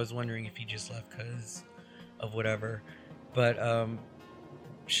 I was wondering if he just left because of whatever. But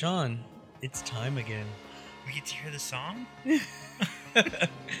Sean, it's time again. We get to hear the song?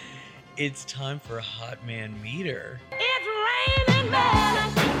 It's time for a Hot Man Meter. It's raining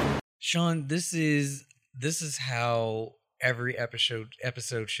man. Sean, this is how every episode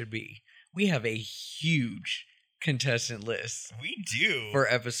should be. We have a huge contestant list. We do. For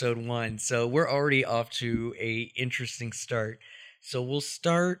episode 1. So we're already off to a interesting start. So we'll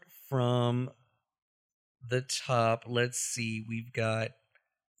start from the top. Let's see. We've got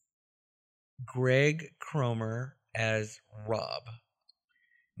Greg Cromer as Rob.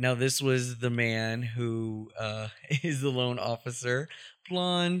 Now, this was the man who is the lone officer.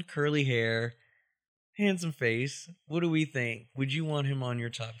 Blonde, curly hair, handsome face. What do we think? Would you want him on your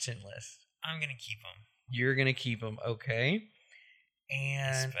top 10 list? I'm going to keep him. You're going to keep him, okay.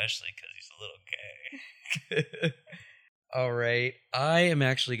 And especially because he's a little gay. All right. I am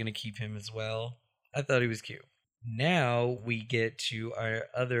actually going to keep him as well. I thought he was cute. Now we get to our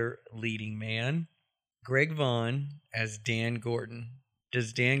other leading man, Greg Vaughn as Dan Gordon.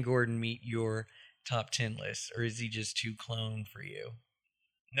 Does Dan Gordon meet your top 10 list, or is he just too clone for you?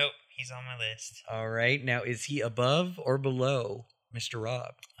 Nope, he's on my list. All right. Now, is he above or below Mr.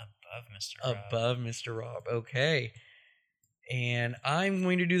 Rob? Above Mr. Rob. Above Mr. Rob. Okay. And I'm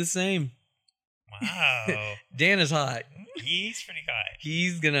going to do the same. Wow. Dan is hot. He's pretty hot.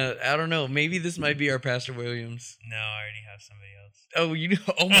 He's gonna, I don't know, maybe this might be our Pastor Williams. No, I already have somebody else. Oh,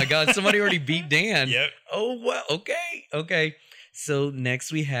 oh my God, somebody already beat Dan. Yep. Oh, well, okay. So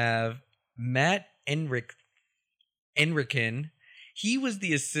next we have Matt Enriken. He was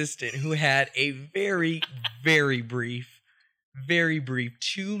the assistant who had a very, very brief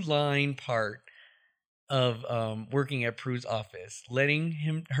 2-line part of working at Prue's office,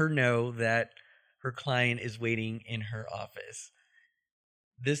 letting her know that her client is waiting in her office.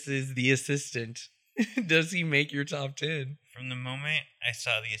 This is the assistant. Does he make your top 10? From the moment I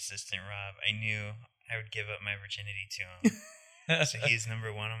saw the assistant Rob, I knew I would give up my virginity to him. So he's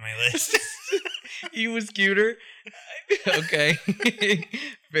number 1 on my list. He was cuter. Okay.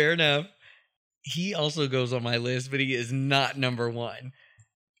 Fair enough. He also goes on my list, but he is not number 1.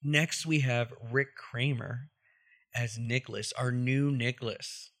 Next, we have Rick Kramer as Nicholas, our new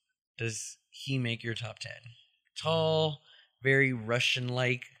Nicholas. Does he make your top 10? Tall, very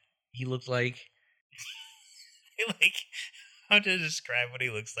Russian-like, he looked like. Like how to describe what he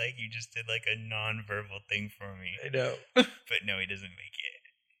looks like. You just did like a non-verbal thing for me. I know. But no, he doesn't make it.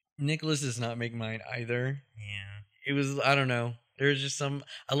 Nicholas does not make mine either. Yeah. It was, I don't know. There's just some.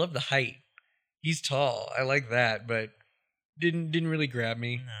 I love the height. He's tall. I like that, but didn't really grab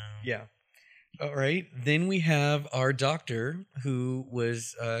me. No. Yeah. All right. Then we have our doctor who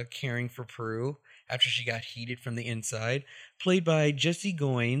was caring for Prue after she got heated from the inside, played by Jesse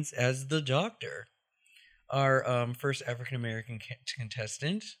Goins as the doctor, our first African American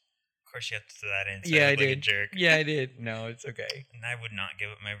contestant. Of course, you have to throw that in. So Yeah, I look like did. A jerk. Yeah, I did. No, it's okay. And I would not give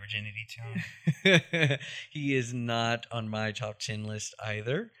up my virginity to him. He is not on my top 10 list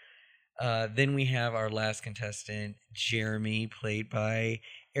either. Then we have our last contestant, Jeremy, played by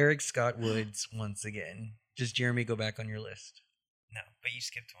Eric Scott Woods once again. Does Jeremy go back on your list? No, but you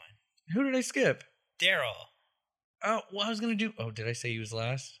skipped one. Who did I skip? Daryl. Oh, well, I was going to do... Oh, did I say he was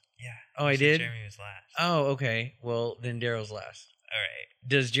last? Yeah. Oh, I you said did? Jeremy was last. Oh, okay. Well, then Daryl's last. All right.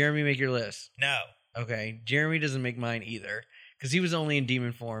 Does Jeremy make your list? No. Okay. Jeremy doesn't make mine either, because he was only in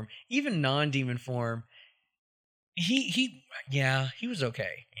demon form. Even non-demon form, he was okay. Yeah, he's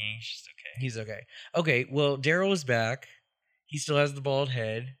just okay. He's okay. Okay, well, Daryl is back. He still has the bald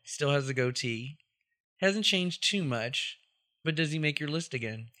head. Still has the goatee. Hasn't changed too much. But does he make your list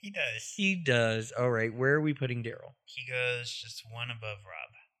again? He does. He does. All right, where are we putting Daryl? He goes just one above Rob.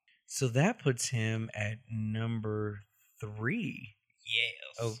 So that puts him at number 3.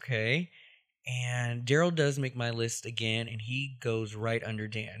 Yes. Okay. And Daryl does make my list again, and he goes right under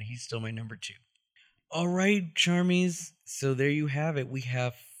Dan. He's still my number 2. All right, Charmies. So there you have it. We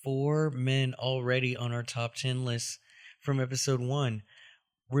have 4 men already on our top 10 list from episode 1.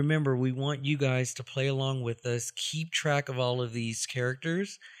 Remember, we want you guys to play along with us, keep track of all of these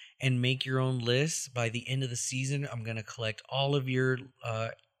characters, and make your own lists. By the end of the season, I'm going to collect all of your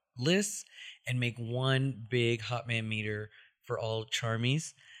lists and make one big Hot Man meter for all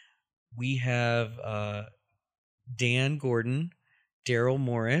Charmies. We have Dan Gordon, Daryl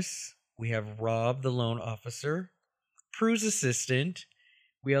Morris. We have Rob, the loan officer, Prue's assistant.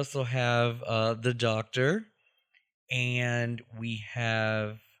 We also have the doctor. And we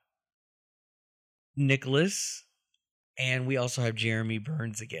have Nicholas. And we also have Jeremy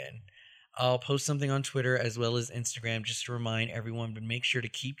Burns again. I'll post something on Twitter as well as Instagram just to remind everyone to make sure to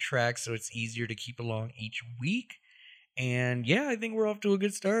keep track so it's easier to keep along each week. And yeah, I think we're off to a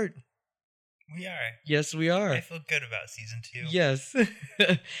good start. We are. Yes, we are. I feel good about season 2. Yes.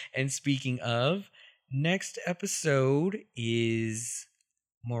 And speaking of, next episode is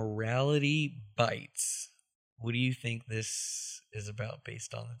Morality Bites. What do you think this is about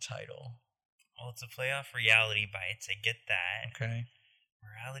based on the title? Well, it's a play off Reality Bites. I get that. Okay.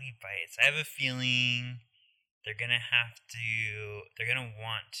 Morality Bites. I have a feeling they're going to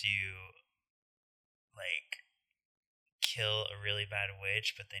want to, like, kill a really bad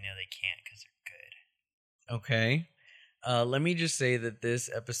witch, but they know they can't because they're good. Okay. Let me just say that this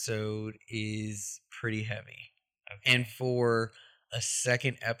episode is pretty heavy. Okay. And for a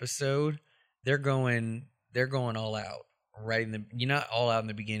second episode, they're going all out right in the, you're not all out in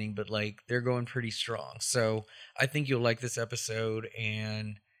the beginning, but like they're going pretty strong. So I think you'll like this episode,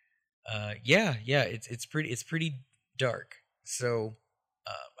 and it's pretty dark. So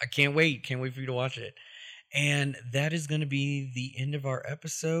I can't wait for you to watch it. And that is going to be the end of our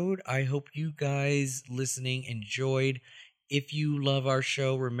episode. I hope you guys listening enjoyed. If you love our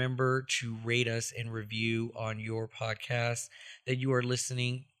show, remember to rate us and review on your podcast that you are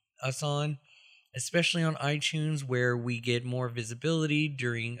listening us on, especially on iTunes, where we get more visibility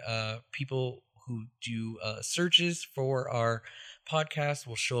during people who do searches for our podcast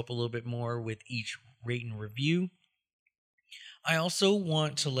will show up a little bit more with each rate and review. I also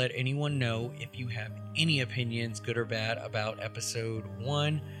want to let anyone know, if you have any opinions, good or bad, about episode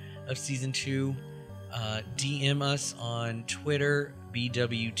 1 of season 2, DM us on Twitter,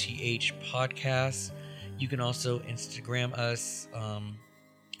 BWTH Podcast. You can also Instagram us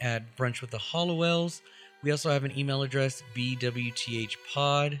at Brunch with the Hollowells. We also have an email address,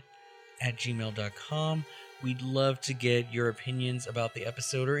 bwthpod@gmail.com. We'd love to get your opinions about the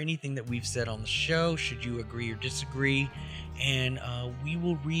episode or anything that we've said on the show, should you agree or disagree. And we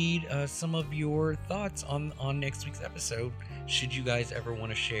will read some of your thoughts on next week's episode, should you guys ever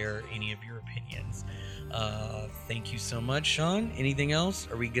want to share any of your opinions. Thank you so much, Sean. Anything else?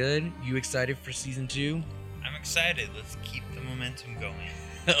 Are we good? You excited for season 2? I'm excited. Let's keep the momentum going.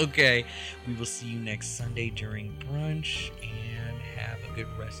 Okay. We will see you next Sunday during brunch, and have a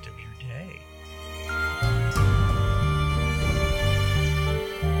good rest of your day.